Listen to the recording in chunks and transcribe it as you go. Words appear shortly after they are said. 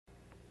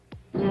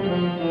Match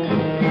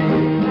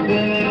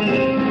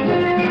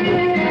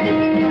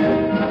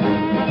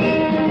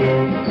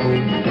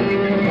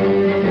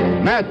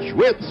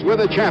wits with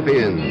the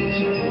champions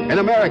in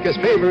America's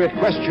favorite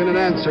question and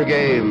answer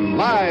game,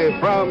 live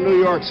from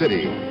New York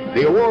City,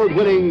 the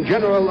award-winning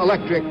General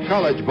Electric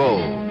College Bowl,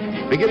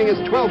 beginning its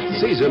 12th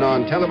season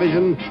on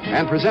television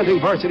and presenting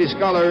varsity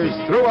scholars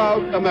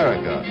throughout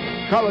America.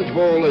 College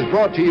Bowl is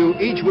brought to you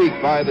each week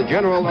by the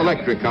General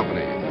Electric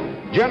Company.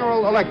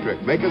 General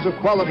Electric, makers of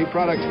quality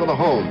products for the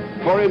home,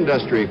 for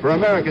industry, for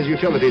America's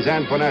utilities,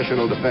 and for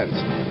national defense.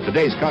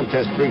 Today's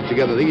contest brings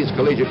together these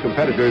collegiate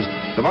competitors,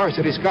 the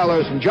varsity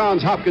scholars from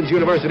Johns Hopkins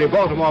University,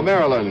 Baltimore,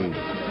 Maryland,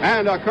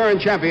 and our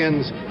current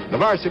champions, the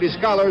varsity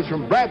scholars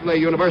from Bradley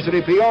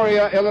University,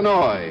 Peoria,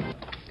 Illinois.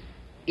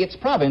 Its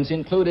province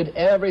included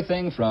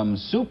everything from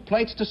soup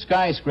plates to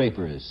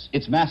skyscrapers.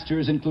 Its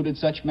masters included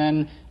such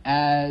men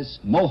as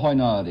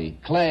Mohoy-Naughty,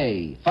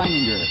 Clay,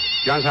 Feininger.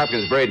 Johns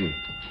Hopkins, Braden.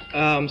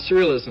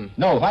 Surrealism.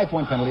 No,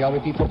 5-point penalty. I'll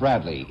repeat for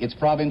Bradley. Its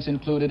province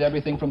included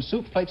everything from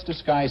soup plates to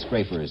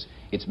skyscrapers.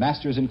 Its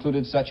masters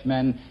included such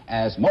men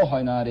as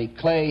Mohoy-Naughty,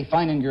 Clay,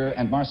 Feininger,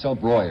 and Marcel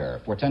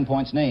Breuer. For 10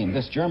 points, name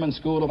this German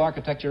school of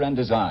architecture and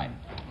design.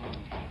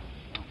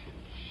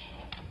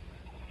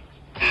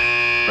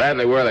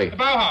 Bradley Worley. The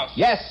Bauhaus.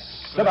 Yes,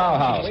 the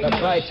Bauhaus.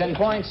 That's right, 10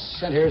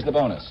 points, and here's the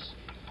bonus.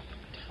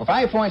 For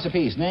 5 points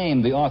apiece,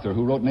 name the author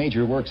who wrote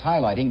major works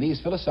highlighting these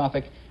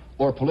philosophic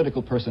or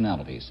political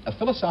personalities. A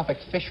philosophic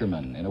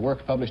fisherman in a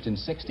work published in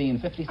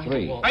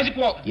 1653. Isaac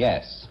Walton.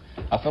 Yes.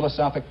 A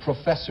philosophic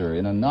professor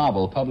in a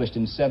novel published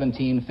in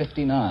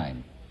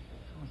 1759.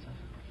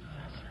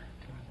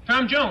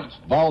 Tom Jones.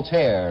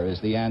 Voltaire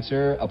is the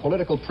answer. A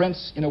political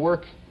prince in a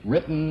work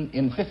written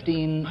in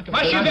 15...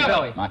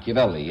 Machiavelli.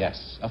 Machiavelli,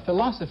 yes. A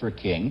philosopher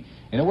king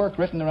in a work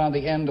written around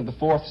the end of the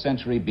 4th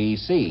century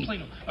B.C.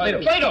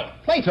 Plato.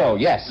 Plato,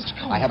 yes.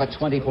 I have a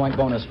 20-point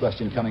bonus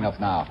question coming up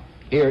now.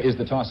 Here is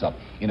the toss-up.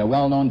 In a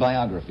well-known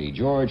biography,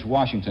 George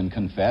Washington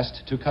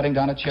confessed to cutting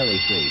down a cherry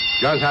tree.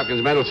 Johns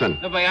Hopkins, Mendelssohn.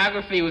 The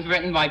biography was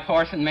written by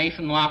Parson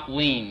Mason Locke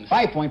Weems.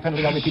 5-point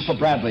penalty, I'll repeat for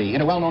Bradley.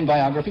 In a well-known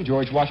biography,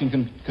 George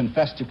Washington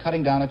confessed to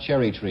cutting down a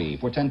cherry tree.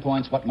 For 10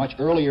 points, what much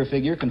earlier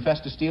figure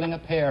confessed to stealing a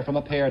pear from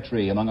a pear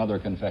tree, among other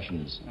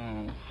confessions?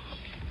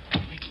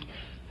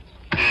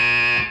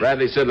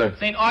 Bradley Sidler.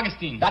 St.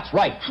 Augustine. That's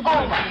right. Oh,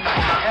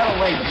 my.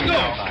 Let's go.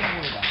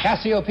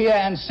 Cassiopeia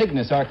and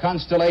Cygnus are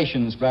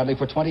constellations, Bradley.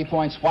 For 20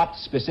 points, what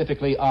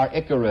specifically are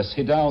Icarus,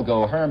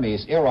 Hidalgo,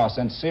 Hermes, Eros,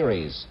 and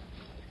Ceres?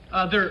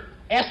 They're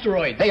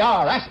asteroids. They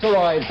are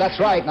asteroids. That's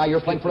right. Now you're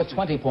playing for a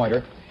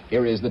 20-pointer.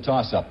 Here is the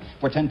toss-up.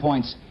 For 10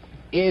 points,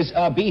 is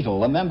a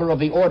beetle a member of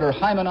the order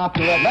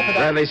Hymenoptera, Lepidoptera?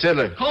 Bradley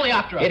Sidler.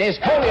 Coleoptera. It is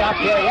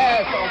Coleoptera,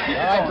 yes.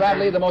 All right,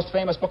 Bradley, the most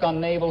famous book on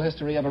naval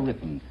history ever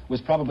written was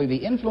probably The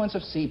Influence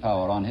of Sea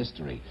Power on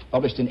History,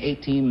 published in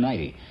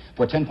 1890.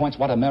 For 10 points,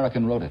 what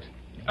American wrote it?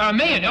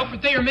 Mahan.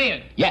 Alfred Thayer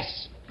Mahan.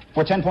 Yes.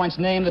 For 10 points,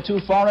 name the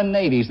 2 foreign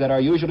navies that are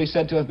usually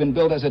said to have been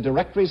built as a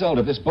direct result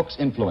of this book's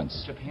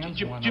influence.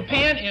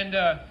 Japan and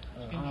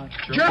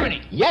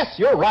Germany. Yes,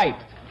 you're right.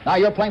 Now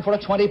you're playing for a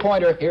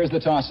 20-pointer. Here's the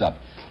toss-up.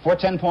 For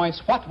 10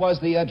 points, what was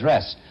the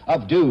address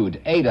of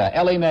Dude, Ada,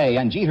 Ellie Mae,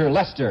 and Jeter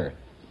Lester?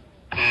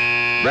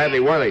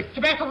 Bradley Worley.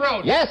 Tobacco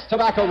Road. Yes,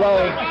 Tobacco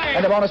Road.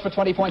 And the bonus for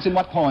 20 points, in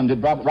what poem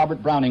did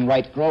Robert Browning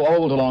write, Grow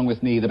old along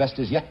with me, the best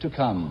is yet to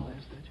come?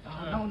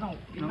 No.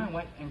 You know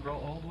what? And grow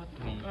old with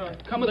me.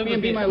 Come with me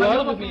and be my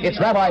love. It's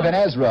Rabbi Ben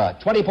Ezra.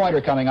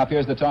 20-pointer coming up.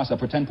 Here's the toss-up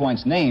for 10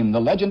 points. Name the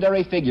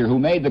legendary figure who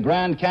made the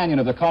Grand Canyon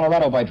of the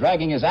Colorado by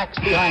dragging his axe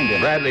behind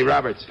him. Bradley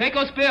Roberts.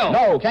 Pecos Bill.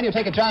 No, can you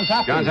take it, Johns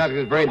Hopkins? Johns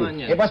Hopkins, Braden.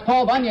 It was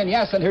Paul Bunyan,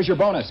 yes, and here's your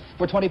bonus.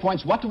 For 20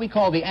 points, what do we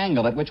call the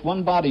angle at which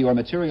one body or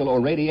material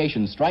or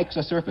radiation strikes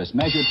a surface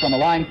measured from a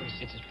line...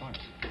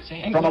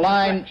 From a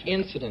line...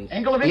 Incidence. The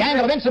angle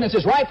of incidence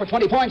is right for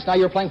 20 points. Now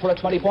you're playing for a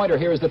 20-pointer.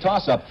 Here is the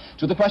toss-up.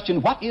 To the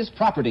question, what is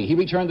property? He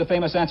returned the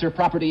famous answer,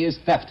 property is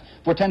theft.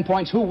 For 10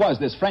 points, who was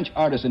this French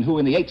artisan who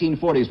in the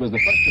 1840s was the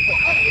first to put...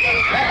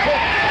 That's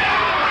it.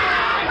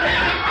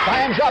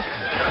 Time's up.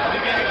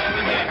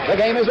 The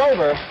game is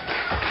over.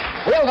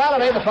 We'll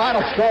validate the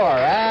final score,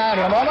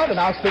 and in a moment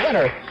announce the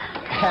winner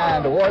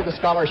and award the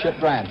scholarship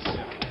grants.